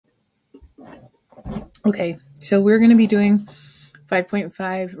Okay, so we're going to be doing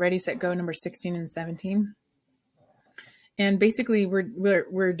 5.5 ready, set, go, number 16 and 17. And basically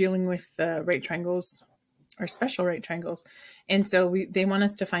we're dealing with right triangles or special right triangles. And so they want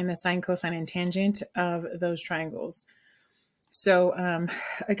us to find the sine, cosine, and tangent of those triangles. So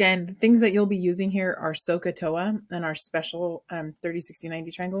again, the things that you'll be using here are SOHCAHTOA and our special 30, 60,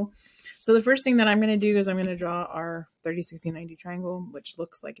 90 triangle. So the first thing that I'm going to do is I'm going to draw our 30, 60, 90 triangle, which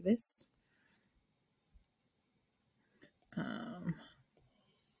looks like this.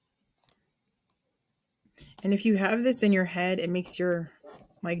 And if you have this in your head, it makes your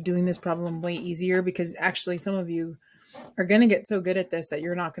like doing this problem way easier, because actually some of you are going to get so good at this that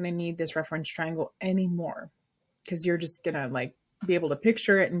you're not going to need this reference triangle anymore, because you're just going to like be able to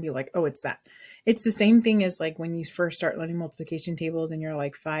picture it and be like, oh, it's that. It's the same thing as like when you first start learning multiplication tables and you're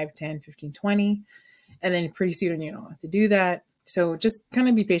like 5, 10, 15, 20, and then pretty soon you don't have to do that. So just kind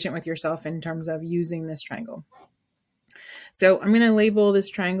of be patient with yourself in terms of using this triangle. So I'm going to label this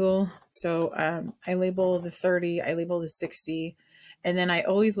triangle. So I label the 30, I label the 60, and then I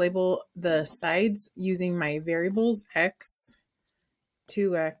always label the sides using my variables x,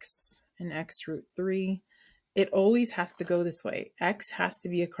 2x, and x root 3. It always has to go this way. X has to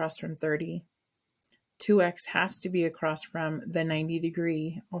be across from 30. 2x has to be across from the 90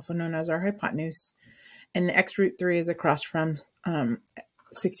 degree, also known as our hypotenuse. And x root 3 is across from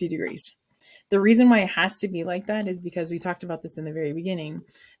 60 degrees. The reason why it has to be like that is because we talked about this in the very beginning.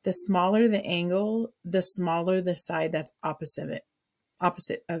 The smaller the angle, the smaller the side that's opposite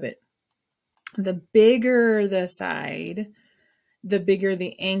of it. The bigger the side, the bigger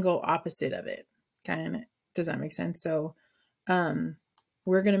the angle opposite of it. Kind of, does that make sense? So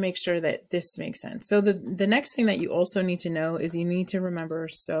we're going to make sure that this makes sense. So the next thing that you also need to know is you need to remember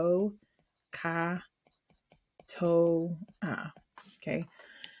SOHCAHTOA. Okay.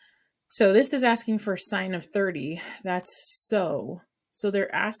 So this is asking for sine of 30. That's so. So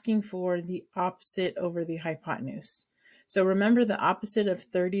they're asking for the opposite over the hypotenuse. So remember, the opposite of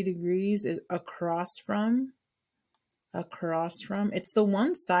 30 degrees is across from. It's the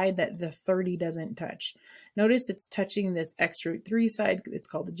one side that the 30 doesn't touch. Notice it's touching this x root 3 side. It's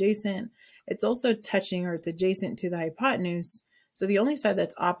called adjacent. It's also touching, or it's adjacent to, the hypotenuse. So the only side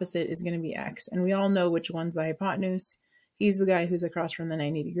that's opposite is going to be x. And we all know which one's the hypotenuse. He's the guy who's across from the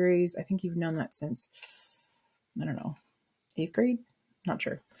 90 degrees. I think you've known that since, I don't know, 8th grade? Not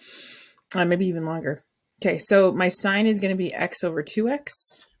sure. Maybe even longer. Okay, so my sine is going to be x over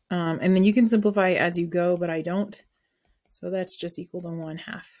 2x. And then you can simplify as you go, but I don't. So that's just equal to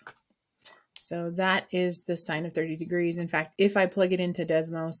 1/2. So that is the sine of 30 degrees. In fact, if I plug it into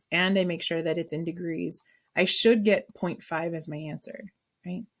Desmos and I make sure that it's in degrees, I should get 0.5 as my answer,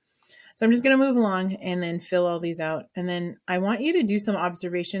 right? So I'm just going to move along and then fill all these out. And then I want you to do some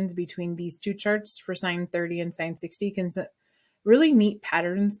observations between these two charts for sine 30 and sine 60. Because really neat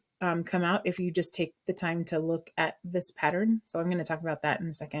patterns come out if you just take the time to look at this pattern. So I'm going to talk about that in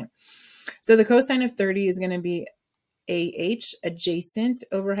a second. So the cosine of 30 is going to be AH, adjacent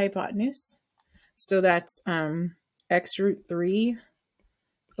over hypotenuse. So that's x root 3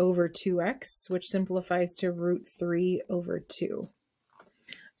 over 2x, which simplifies to root 3 over 2.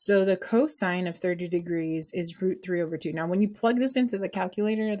 So the cosine of 30 degrees is root 3 over 2. Now, when you plug this into the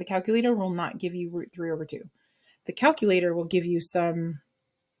calculator will not give you root 3 over 2. The calculator will give you some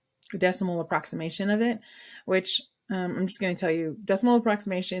decimal approximation of it, which I'm just going to tell you, decimal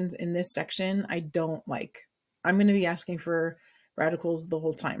approximations in this section, I don't like. I'm going to be asking for radicals the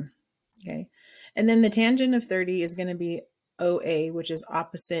whole time. Okay. And then the tangent of 30 is going to be OA, which is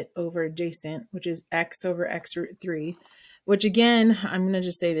opposite over adjacent, which is x over x root 3. Which again, I'm going to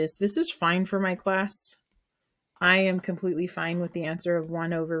just say this is fine for my class. I am completely fine with the answer of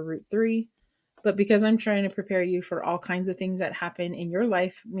 1 over root 3. But because I'm trying to prepare you for all kinds of things that happen in your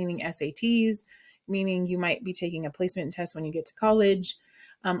life, meaning SATs, meaning you might be taking a placement test when you get to college,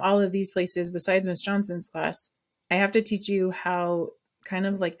 all of these places besides Miss Johnson's class, I have to teach you how kind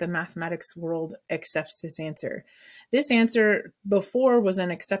of like the mathematics world accepts this answer. This answer before was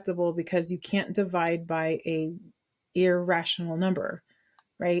unacceptable because you can't divide by a irrational number,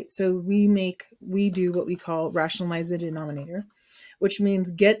 right? So we do what we call rationalize the denominator, which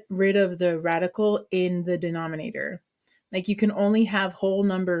means get rid of the radical in the denominator. Like you can only have whole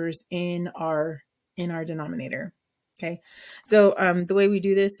numbers in our denominator. Okay. So the way we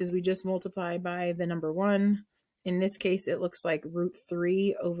do this is we just multiply by the number 1. In this case, it looks like root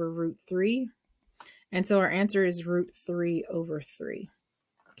 3 over root 3. And so our answer is root 3 over 3.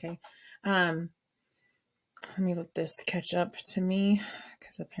 Okay. Let me let this catch up to me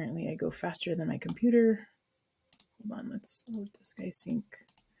because apparently I go faster than my computer. Hold on, let's let this guy sync.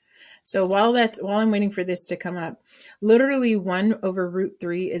 So while I'm waiting for this to come up, literally 1 over root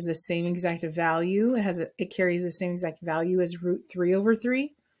 3 is the same exact value. It carries the same exact value as root 3 over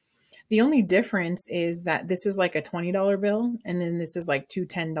 3. The only difference is that this is like a $20 bill and then this is like two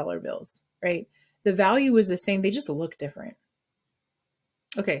 $10 bills, right? The value is the same, they just look different.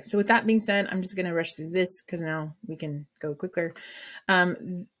 Okay, so with that being said, I'm just going to rush through this because now we can go quicker.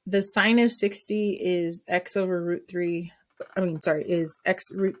 The sine of 60 is x over root 3. Is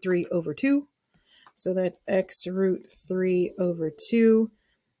x root 3 over 2. So that's x root 3 over 2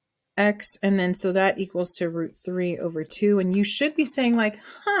 x. And then so that equals to root 3 over 2. And you should be saying like,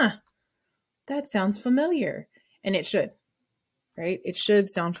 that sounds familiar. And it should, right? It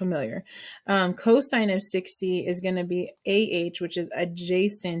should sound familiar. Cosine of 60 is going to be AH, which is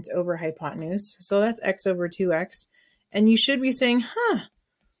adjacent over hypotenuse. So that's x over 2x. And you should be saying,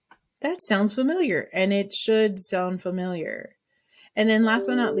 that sounds familiar. And it should sound familiar. And then last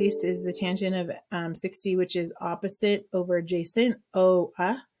but not least is the tangent of 60, which is opposite over adjacent,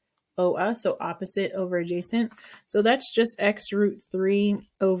 OA. So opposite over adjacent. So that's just x root 3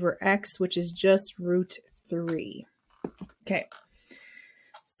 over x, which is just root 3. Okay.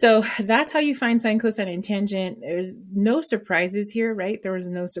 So that's how you find sine, cosine, and tangent. There's no surprises here, right? There was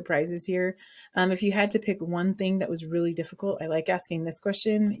no surprises here. If you had to pick one thing that was really difficult, I like asking this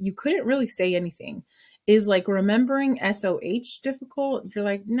question. You couldn't really say anything. Is like remembering SOH difficult? You're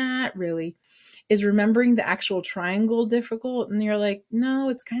like, not really. Is remembering the actual triangle difficult? And you're like, no,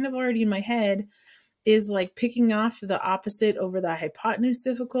 it's kind of already in my head. Is like picking off the opposite over the hypotenuse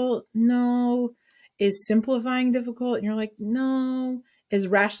difficult? No. Is simplifying difficult? And you're like, no. Is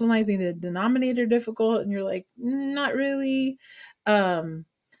rationalizing the denominator difficult? And you're like, not really.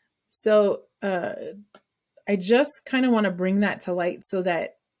 So I just kind of want to bring that to light so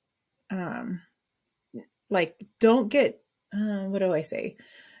that like don't get, what do I say?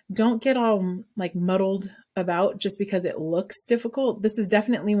 Don't get all like muddled about just because it looks difficult. This is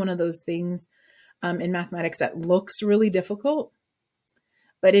definitely one of those things in mathematics that looks really difficult.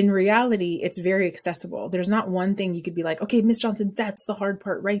 But in reality, it's very accessible. There's not one thing you could be like, okay, Miss Johnson, that's the hard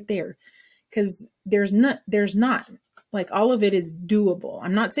part right there. Because there's not. Like all of it is doable.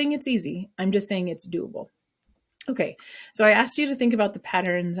 I'm not saying it's easy. I'm just saying it's doable. Okay, so I asked you to think about the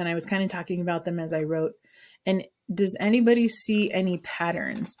patterns and I was kind of talking about them as I wrote. And does anybody see any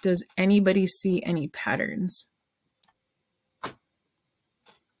patterns? Does anybody see any patterns?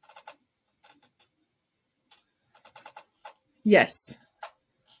 Yes.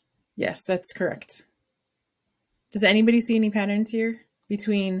 Yes, that's correct. Does anybody see any patterns here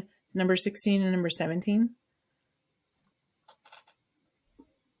between number 16 and number 17?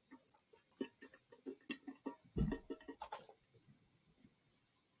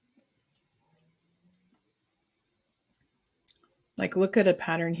 Like, look at a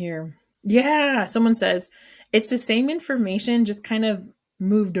pattern here. Yeah, someone says it's the same information, just kind of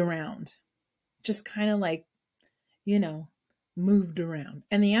moved around. Just kind of like, moved around.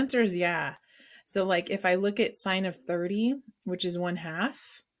 And the answer is yeah. So like if I look at sine of 30, which is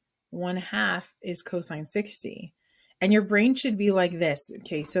 1/2 is cosine 60. And your brain should be like this.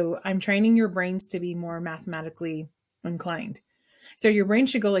 Okay, so I'm training your brains to be more mathematically inclined. So your brain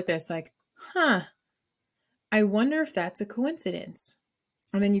should go like this, like, I wonder if that's a coincidence.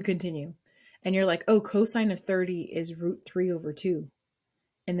 And then you continue. And you're like, oh, cosine of 30 is root 3 over 2.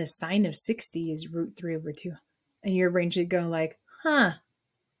 And the sine of 60 is root 3 over 2. And your brain should go like, I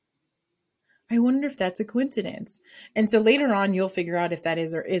wonder if that's a coincidence. And so later on, you'll figure out if that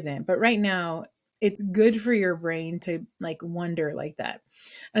is or isn't. But right now, it's good for your brain to like wonder like that.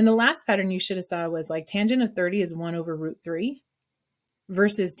 And the last pattern you should have saw was like tangent of 30 is 1 over root 3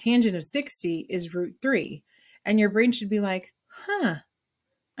 versus tangent of 60 is root 3. And your brain should be like,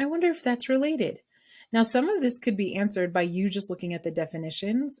 I wonder if that's related. Now, some of this could be answered by you just looking at the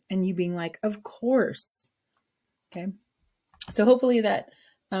definitions and you being like, of course. Okay. So hopefully that,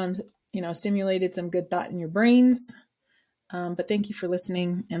 stimulated some good thought in your brains. But thank you for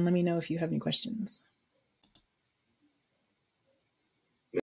listening and let me know if you have any questions.